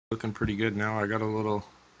Looking pretty good now. I got a little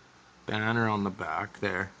banner on the back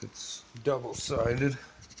there. It's double-sided,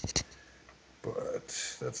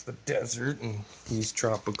 but that's the desert and he's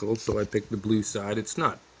tropical, so I picked the blue side. It's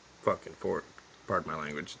not fucking forest, pardon my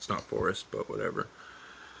language, it's not forest, but whatever.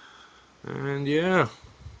 And yeah,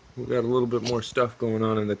 we got a little bit more stuff going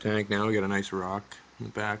on in the tank now. We got a nice rock in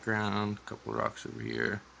the background, a couple of rocks over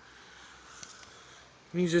here.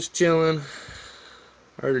 He's just chilling.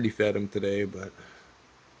 I already fed him today, but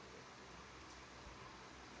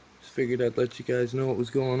just figured I'd let you guys know what was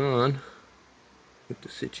going on with the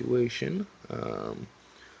situation.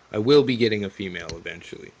 I will be getting a female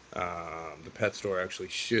eventually. The pet store actually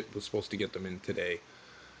was supposed to get them in today.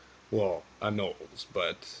 Well, Anoles,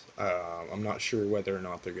 but I'm not sure whether or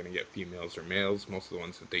not they're going to get females or males. Most of the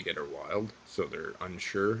ones that they get are wild, so they're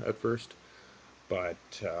unsure at first. But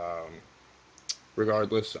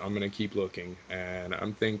regardless, I'm going to keep looking, and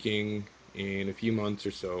I'm thinking in a few months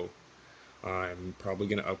or so, I'm probably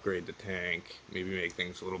going to upgrade the tank, maybe make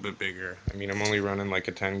things a little bit bigger. I mean, I'm only running like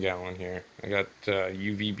a 10 gallon here. I got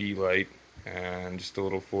UVB light and just a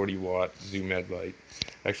little 40-watt zoom med light.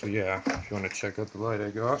 Actually, yeah, if you want to check out the light I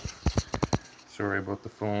got. Sorry about the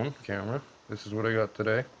phone camera. This is what I got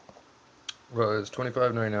today. Was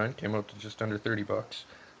 $25.99, came out to just under $30.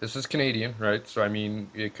 This is Canadian, right? So I mean,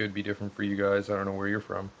 it could be different for you guys. I don't know where you're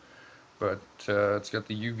from. But it's got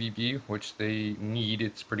the UVB, which they need.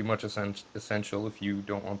 It's pretty much essential if you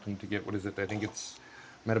don't want them to get, what is it? I think it's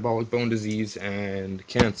metabolic bone disease and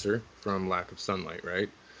cancer from lack of sunlight, right?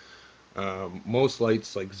 Most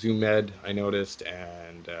lights like Zoom Med, I noticed,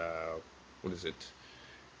 and what is it?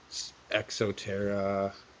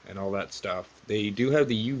 Terra and all that stuff. They do have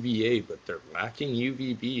the UVA, but they're lacking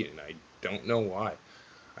UVB, and I don't know why.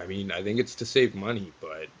 I mean, I think it's to save money,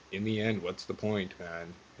 but in the end, what's the point,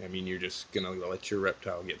 man? I mean, you're just gonna let your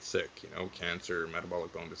reptile get sick, cancer,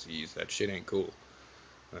 metabolic bone disease. That shit ain't cool.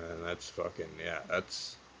 And that's fucking, yeah,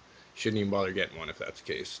 that's, shouldn't even bother getting one if that's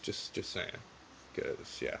the case. Just saying.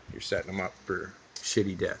 Because, yeah, you're setting them up for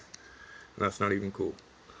shitty death. And that's not even cool.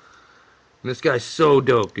 And this guy's so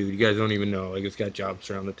dope, dude. You guys don't even know. Like, this guy jumps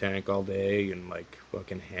around the tank all day and, like,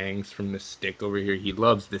 fucking hangs from this stick over here. He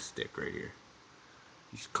loves this stick right here.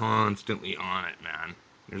 He's constantly on it, man.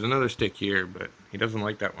 There's another stick here, but he doesn't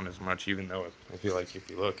like that one as much, even though I feel like if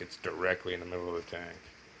you look, it's directly in the middle of the tank.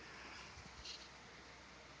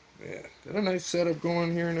 Yeah, got a nice setup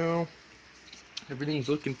going here now. Everything's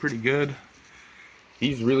looking pretty good.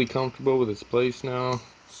 He's really comfortable with his place now,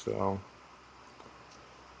 so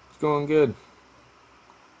it's going good.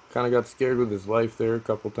 Kind of got scared with his life there a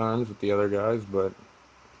couple times with the other guys, but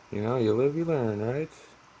you live, you learn, right?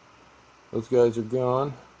 Those guys are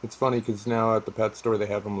gone. It's funny because now at the pet store they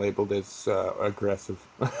have him labeled as aggressive.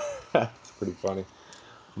 It's pretty funny.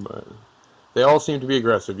 But they all seem to be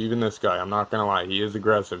aggressive, even this guy. I'm not going to lie. He is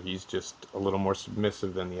aggressive. He's just a little more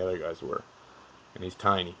submissive than the other guys were. And he's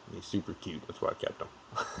tiny. And he's super cute. That's why I kept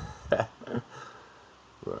him.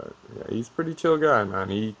 But yeah, he's a pretty chill guy, man.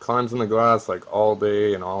 He climbs in the glass like all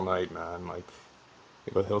day and all night, man. Like,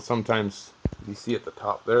 he'll sometimes, you see at the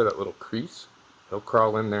top there, that little crease? He'll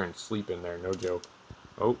crawl in there and sleep in there, no joke.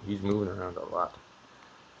 Oh, he's moving around a lot.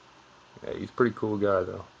 Yeah, he's a pretty cool guy,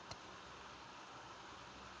 though.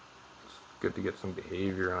 It's good to get some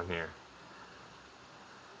behavior on here.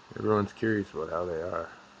 Everyone's curious about how they are.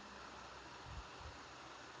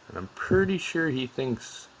 And I'm pretty sure he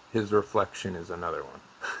thinks his reflection is another one.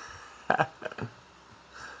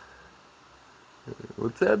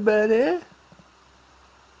 What's up, buddy?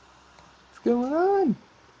 What's going on?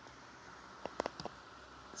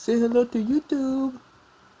 Say hello to YouTube.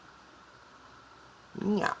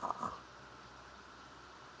 Yeah.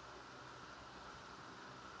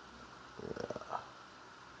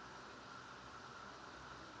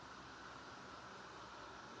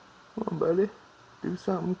 Come on, buddy. Do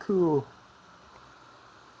something cool.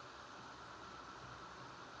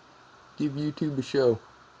 Give YouTube a show.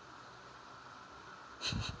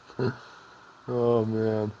 Oh,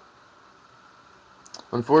 man.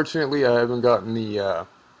 Unfortunately, I haven't gotten the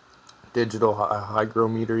digital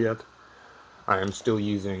hygrometer yet. I am still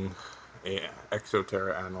using a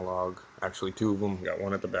Terra analog. Actually, two of them. Got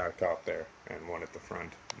one at the back top there, and one at the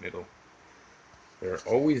front middle. They're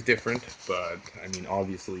always different, but I mean,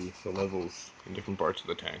 obviously, the levels in different parts of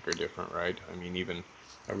the tank are different, right? I mean, even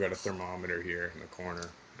I've got a thermometer here in the corner,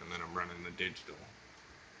 and then I'm running the digital,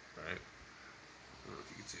 right? I don't know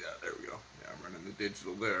if you can see that. There we go. Yeah, I'm running the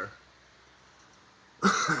digital there.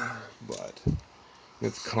 But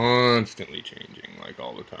it's constantly changing, like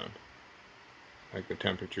all the time. Like the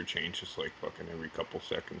temperature changes like fucking every couple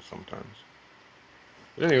seconds sometimes.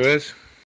 But anyways,